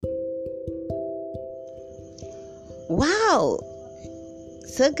Wow,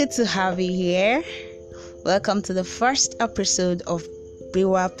 so good to have you here. Welcome to the first episode of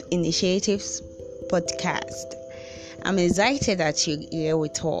BWAP Initiatives podcast. I'm excited that you're here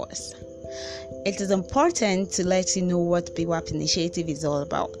with us. It is important to let you know what BWAP Initiative is all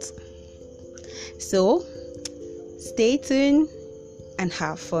about. So, stay tuned and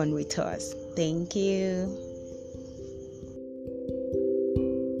have fun with us. Thank you.